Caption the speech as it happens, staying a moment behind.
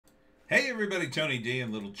Hey everybody, Tony D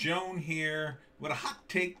and Little Joan here with a hot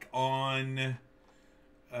take on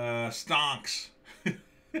stocks,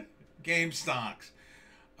 game stocks.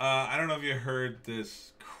 I don't know if you heard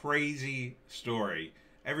this crazy story.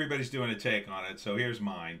 Everybody's doing a take on it, so here's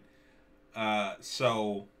mine.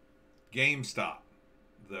 So, GameStop,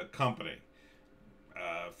 the company.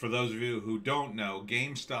 For those of you who don't know,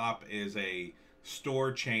 GameStop is a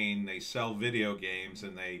store chain. They sell video games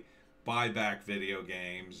and they buy back video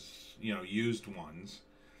games, used ones,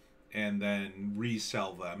 and then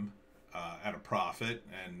resell them at a profit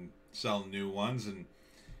and sell new ones. And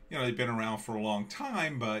they've been around for a long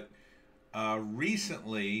time, but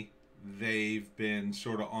recently they've been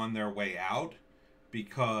sort of on their way out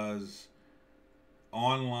because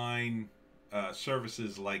online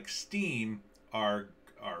services like Steam are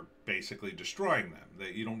basically destroying them.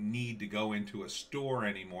 That you don't need to go into a store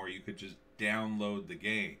anymore. You could just download the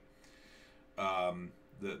game.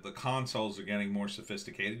 The consoles are getting more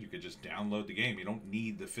sophisticated. You could just download the game. You don't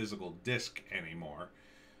need the physical disc anymore.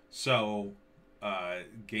 So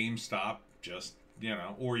GameStop just,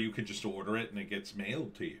 or you could just order it and it gets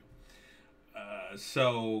mailed to you.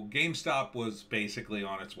 So GameStop was basically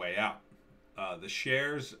on its way out. The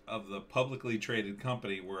shares of the publicly traded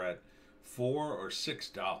company were at $4 or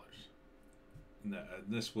 $6.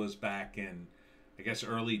 This was back in, I guess,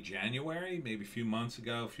 early January, maybe a few months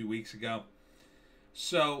ago, a few weeks ago.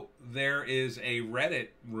 So there is a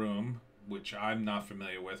Reddit room, which I'm not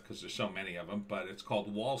familiar with because there's so many of them, but it's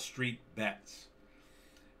called Wall Street Bets.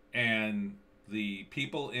 And the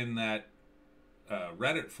people in that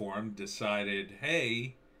Reddit forum decided,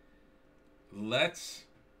 hey, let's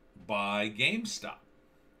buy GameStop.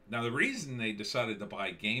 Now, the reason they decided to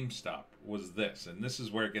buy GameStop was this, and this is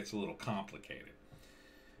where it gets a little complicated.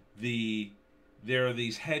 There are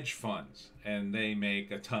these hedge funds, and they make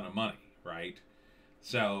a ton of money, right?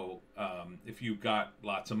 So if you've got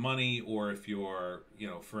lots of money, or if you're,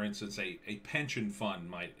 for instance, a pension fund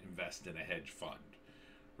might invest in a hedge fund,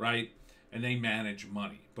 right? And they manage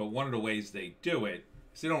money. But one of the ways they do it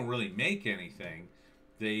is they don't really make anything.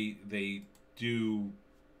 They do,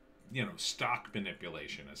 stock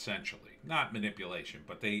manipulation, essentially. Not manipulation,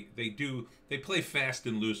 but they play fast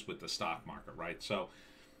and loose with the stock market, right? So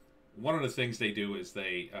one of the things they do is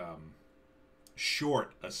they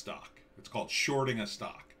short a stock. It's called shorting a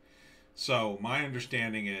stock. So my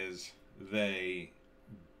understanding is they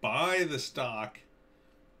buy the stock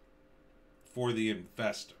for the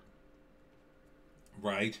investor,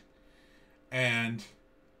 right? And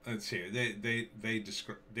let's see,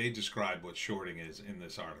 they describe what shorting is in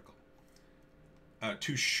this article.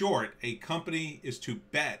 To short a company is to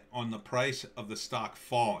bet on the price of the stock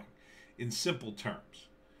falling. In simple terms,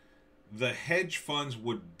 the hedge funds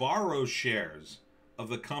would borrow shares of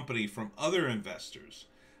the company from other investors,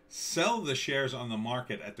 sell the shares on the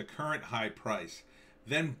market at the current high price,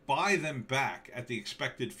 then buy them back at the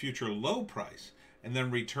expected future low price, and then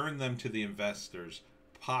return them to the investors,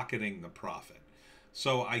 pocketing the profit.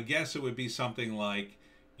 So I guess it would be something like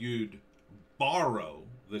you'd borrow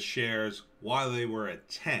the shares while they were at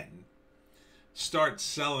 10, start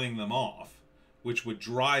selling them off, which would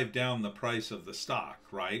drive down the price of the stock,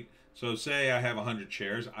 right? So say I have 100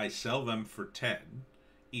 shares, I sell them for 10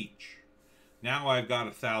 each. Now I've got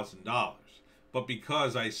 $1,000, but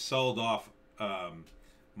because I sold off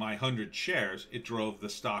my 100 shares, it drove the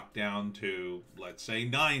stock down to, let's say,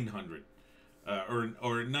 900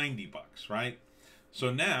 or 90 bucks, right?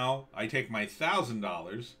 So now I take my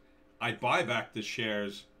 $1,000, I buy back the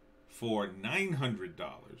shares for $900.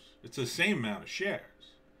 It's the same amount of shares,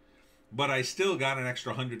 but I still got an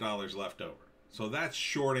extra $100 left over. So that's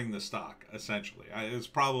shorting the stock, essentially. It's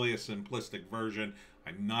probably a simplistic version.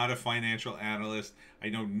 I'm not a financial analyst. I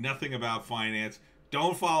know nothing about finance.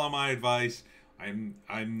 Don't follow my advice. I'm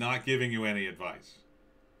not giving you any advice.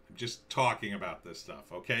 I'm just talking about this stuff,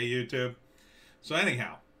 okay, YouTube? So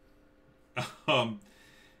anyhow,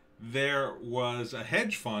 there was a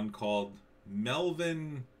hedge fund called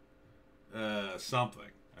Melvin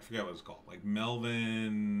something. I forget what it's called. Like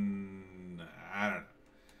Melvin, I don't know.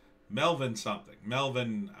 Melvin something.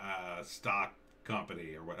 Melvin Stock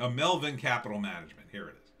Company or what? Melvin Capital Management. Here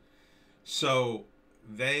it is. So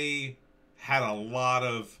they had a lot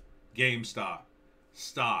of GameStop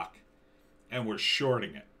stock and were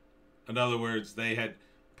shorting it. In other words, they had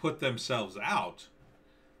put themselves out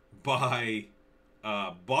by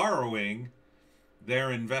borrowing their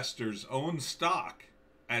investors' own stock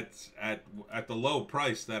at the low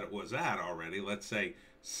price that it was at already. Let's say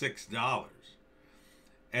 $6.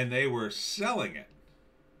 And they were selling it,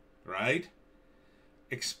 right?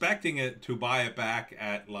 Expecting it to buy it back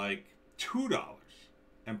at like $2.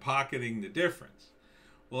 and pocketing the difference.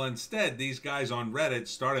 Well, instead, these guys on Reddit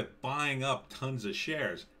started buying up tons of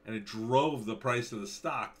shares, and it drove the price of the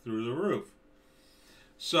stock through the roof.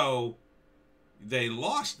 So they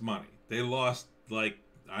lost money. They lost, like,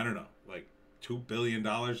 I don't know, like $2 billion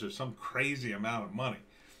or some crazy amount of money.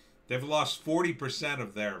 They've lost 40%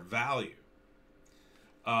 of their value.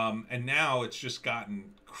 And now it's just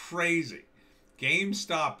gotten crazy.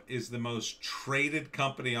 GameStop is the most traded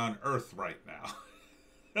company on earth right now.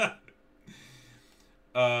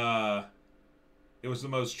 It was the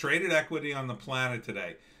most traded equity on the planet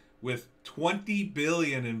today, with 20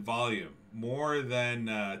 billion in volume, more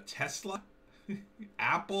than Tesla,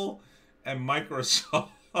 Apple, and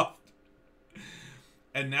Microsoft.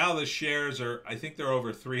 And now the shares are, I think they're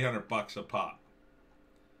over $300 a pop.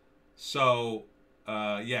 So,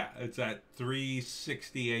 yeah, it's at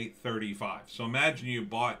 368.35. So imagine you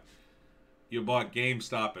bought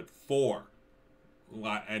GameStop at $4,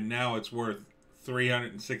 and now it's worth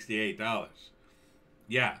 $368.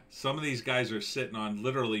 Yeah, some of these guys are sitting on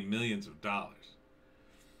literally millions of dollars.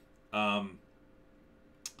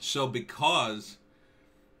 So because,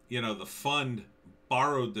 the fund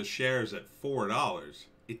borrowed the shares at $4,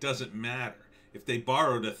 it doesn't matter. If they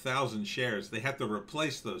borrowed 1,000 shares, they have to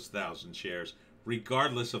replace those 1,000 shares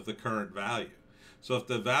regardless of the current value. So if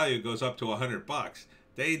the value goes up to $100,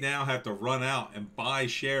 they now have to run out and buy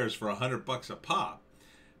shares for $100 a pop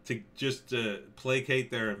to just placate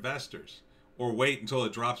their investors, or wait until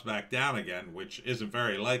it drops back down again, which isn't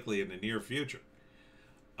very likely in the near future.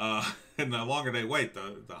 And the longer they wait,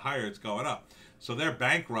 the higher it's going up. So they're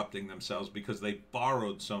bankrupting themselves because they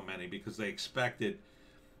borrowed so many, because they expected,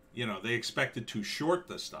 they expected to short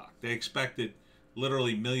the stock. They expected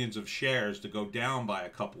literally millions of shares to go down by a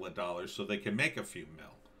couple of dollars so they can make a few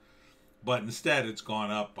mil. But instead, it's gone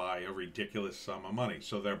up by a ridiculous sum of money.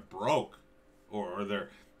 So they're broke, or they're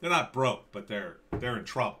not broke, but they're in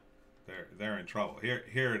trouble. They're in trouble.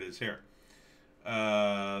 Here it is here.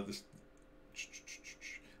 This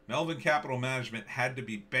Melvin Capital Management had to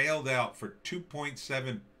be bailed out for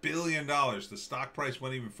 $2.7 billion. The stock price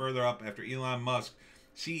went even further up after Elon Musk,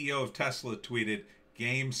 CEO of Tesla, tweeted,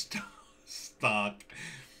 GameStop stock.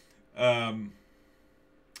 Other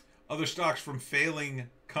stocks from failing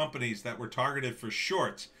companies that were targeted for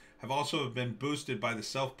shorts have also been boosted by the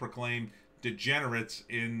self-proclaimed degenerates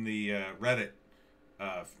in the Reddit.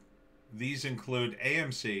 These include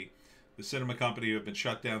AMC, the cinema company who have been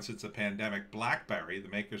shut down since the pandemic, BlackBerry, the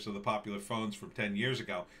makers of the popular phones from 10 years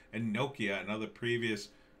ago, and Nokia, another previous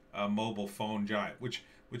mobile phone giant, which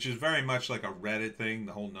is very much like a Reddit thing,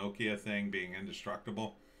 the whole Nokia thing being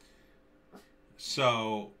indestructible.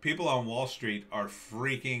 So people on Wall Street are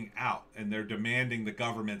freaking out, and they're demanding the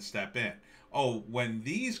government step in. Oh, when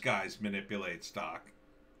these guys manipulate stock,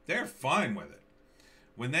 they're fine with it.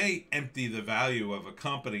 When they empty the value of a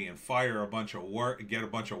company and fire a bunch of get a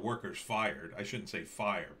bunch of workers fired, I shouldn't say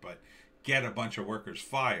fire, but get a bunch of workers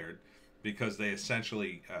fired because they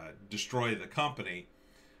essentially destroy the company,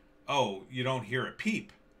 oh, you don't hear a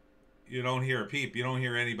peep. You don't hear a peep. You don't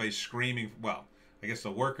hear anybody screaming. Well, I guess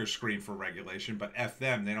the workers scream for regulation, but F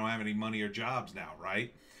them. They don't have any money or jobs now,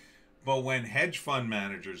 right? But when hedge fund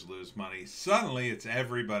managers lose money, suddenly it's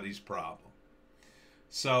everybody's problem.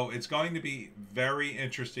 So it's going to be very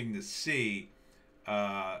interesting to see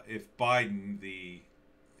if Biden, the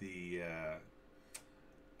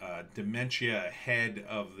dementia head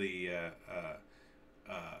of the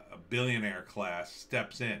billionaire class,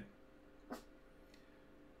 steps in.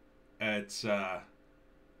 It's the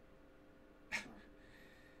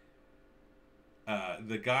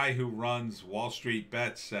guy who runs Wall Street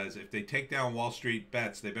Bets says if they take down Wall Street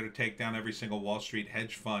Bets, they better take down every single Wall Street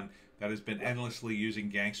hedge fund that has been endlessly using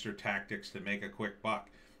gangster tactics to make a quick buck.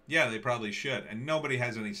 Yeah, they probably should. And nobody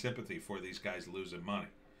has any sympathy for these guys losing money.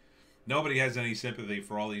 Nobody has any sympathy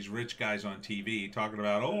for all these rich guys on TV talking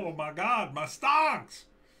about, oh my God, my stocks.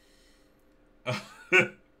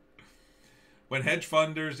 When hedge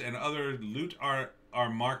funders and other loot our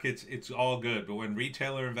markets, it's all good. But when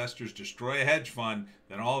retailer investors destroy a hedge fund,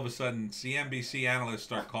 then all of a sudden CNBC analysts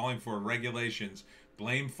start calling for regulations,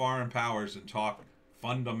 blame foreign powers, and talk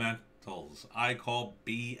fundamentals. I call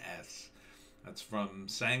BS. That's from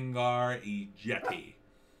Sangar Ejeti.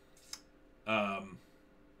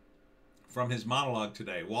 From his monologue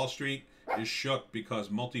today, Wall Street is shook because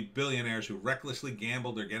multi-billionaires who recklessly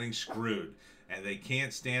gambled are getting screwed, and they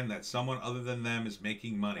can't stand that someone other than them is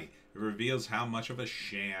making money. It reveals how much of a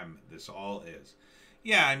sham this all is.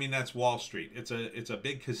 Yeah, I mean, that's Wall Street. It's a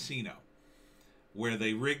big casino where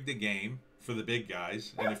they rig the game for the big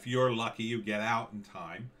guys, and if you're lucky, you get out in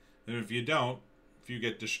time. And if you don't, if you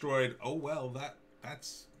get destroyed, oh well,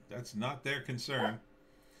 that's not their concern.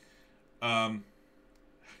 Um,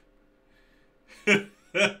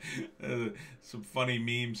 some funny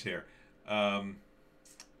memes here. Um,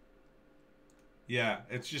 yeah,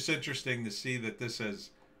 it's just interesting to see that this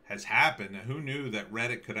has happened. Who knew that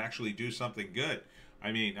Reddit could actually do something good?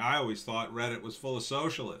 I mean, I always thought Reddit was full of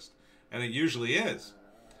socialists, and it usually is.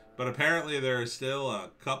 But apparently, there are still a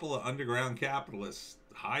couple of underground capitalists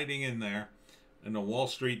hiding in there in the Wall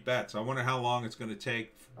Street bets. I wonder how long it's going to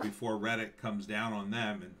take before Reddit comes down on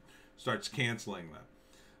them and starts canceling them.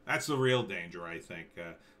 That's the real danger, I think.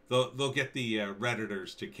 They'll get the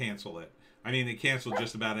Redditors to cancel it. I mean, they canceled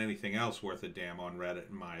just about anything else worth a damn on Reddit,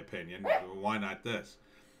 in my opinion. Why not this?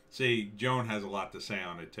 See, Joan has a lot to say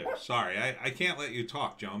on it, too. Sorry, I can't let you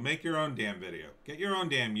talk, Joan. Make your own damn video. Get your own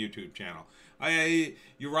damn YouTube channel.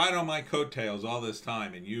 You ride on my coattails all this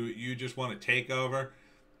time, and you just want to take over.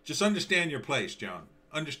 Just understand your place, Joan.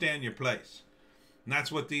 Understand your place. And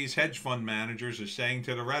that's what these hedge fund managers are saying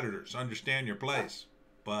to the Redditors. Understand your place.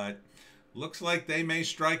 But looks like they may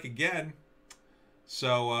strike again.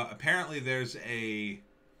 So apparently there's a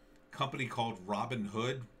company called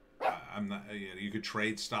Robinhood. I'm not. You could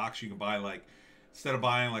trade stocks. You can buy, like, instead of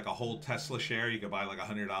buying like a whole Tesla share, you could buy like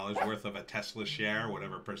 $100 worth of a Tesla share,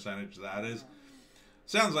 whatever percentage that is.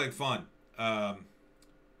 Sounds like fun.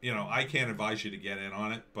 I can't advise you to get in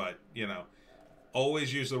on it, but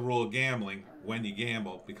always use the rule of gambling when you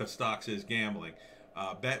gamble, because stocks is gambling.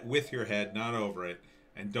 Bet with your head, not over it,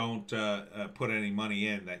 and don't put any money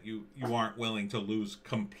in that you aren't willing to lose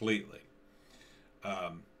completely.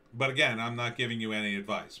 But again, I'm not giving you any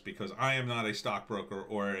advice, because I am not a stockbroker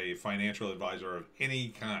or a financial advisor of any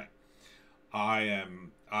kind. I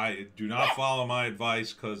do not follow my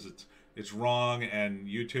advice, because it's wrong, and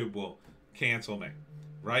YouTube will cancel me.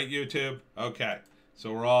 Right, YouTube? Okay.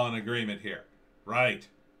 So we're all in agreement here. Right.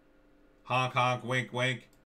 Honk, honk, wink, wink.